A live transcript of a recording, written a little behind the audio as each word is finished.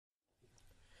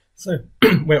So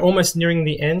we're almost nearing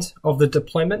the end of the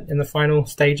deployment and the final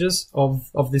stages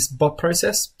of this bot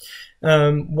process.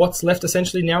 What's left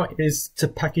essentially now is to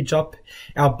package up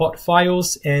our bot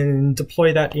files and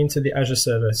deploy that into the Azure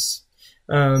service.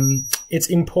 It's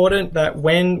important that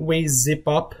when we zip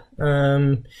up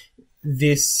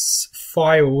this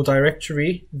file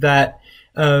directory, that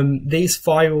these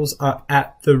files are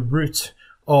at the root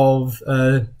of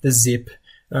the zip.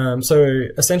 So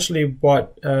essentially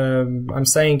what I'm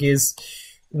saying is,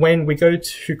 when we go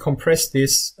to compress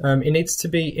this, it needs to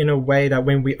be in a way that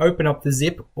when we open up the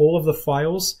zip, all of the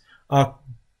files are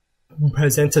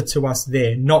presented to us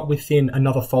there, not within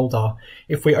another folder.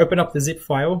 If we open up the zip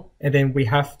file and then we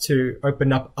have to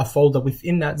open up a folder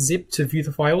within that zip to view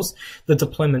the files, the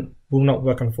deployment will not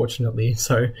work, unfortunately.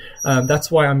 So that's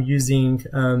why I'm using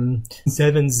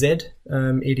 7Z.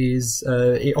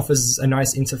 It offers a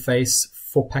nice interface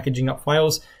for packaging up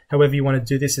files. However you want to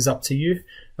do this is up to you.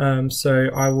 So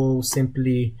I will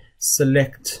simply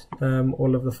select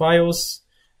all of the files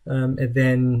and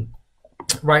then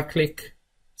right click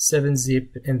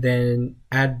 7-zip and then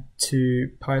add to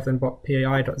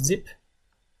python.pai.zip.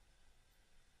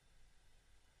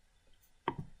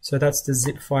 So that's the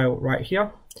zip file right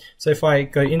here. So if I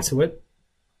go into it,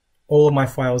 all of my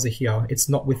files are here. It's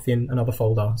not within another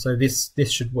folder. So this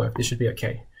should work. This should be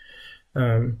okay.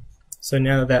 So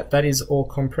now that that is all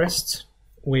compressed,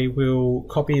 we will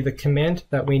copy the command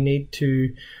that we need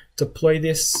to deploy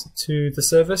this to the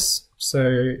service.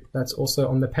 So that's also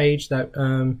on the page that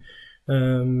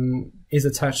is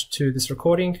attached to this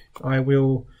recording. I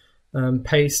will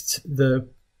paste the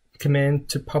command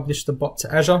to publish the bot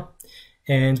to Azure,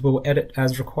 and we'll edit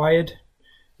as required.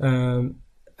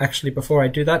 Actually, before I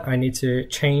do that, I need to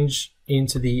change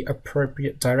into the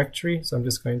appropriate directory. So I'm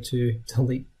just going to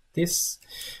delete this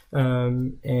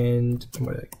and I'm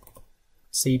going to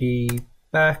cd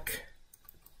back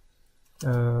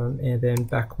and then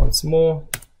back once more,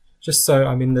 just so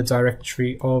I'm in the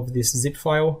directory of this zip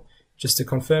file. Just to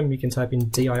confirm, you can type in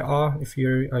dir if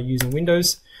you are using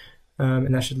Windows,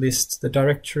 and that should list the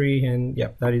directory, and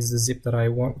yep, that is the zip that I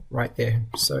want right there.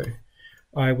 So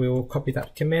I will copy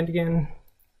that command again.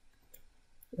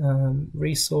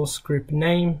 Resource group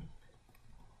name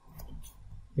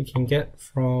we can get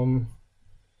from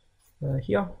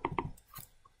here.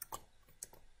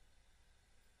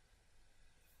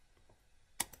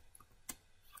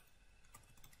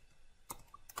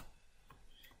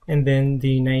 And then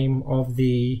the name of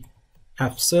the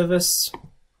app service,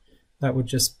 that would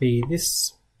just be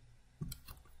this.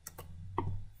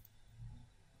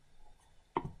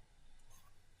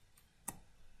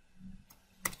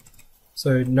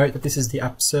 So note that this is the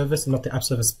app service, not the app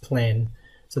service plan.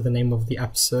 So the name of the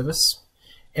app service.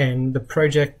 And the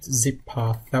project zip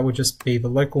path, that would just be the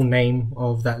local name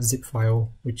of that zip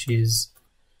file, which is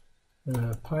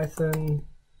python.pii.zip.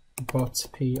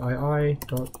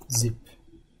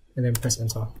 And then press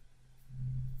enter.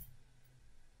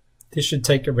 This should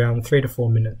take around 3 to 4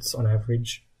 minutes on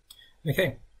average.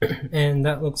 Okay, and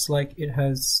that looks like it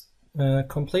has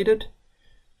completed.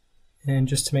 And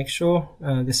just to make sure,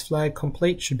 this flag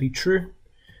complete should be true.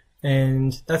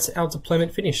 And that's our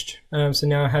deployment finished. So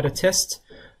now how to test.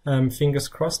 Fingers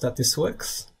crossed that this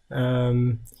works.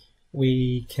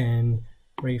 We can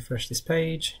refresh this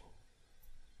page.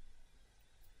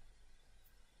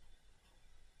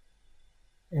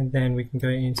 And then we can go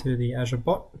into the Azure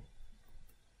bot.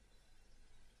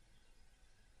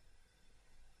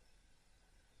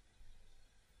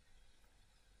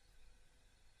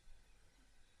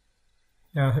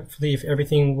 Now hopefully if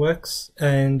everything works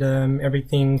and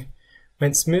everything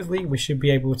went smoothly, we should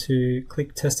be able to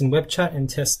click test in web chat and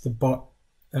test the bot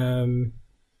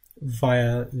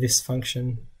via this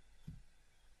function.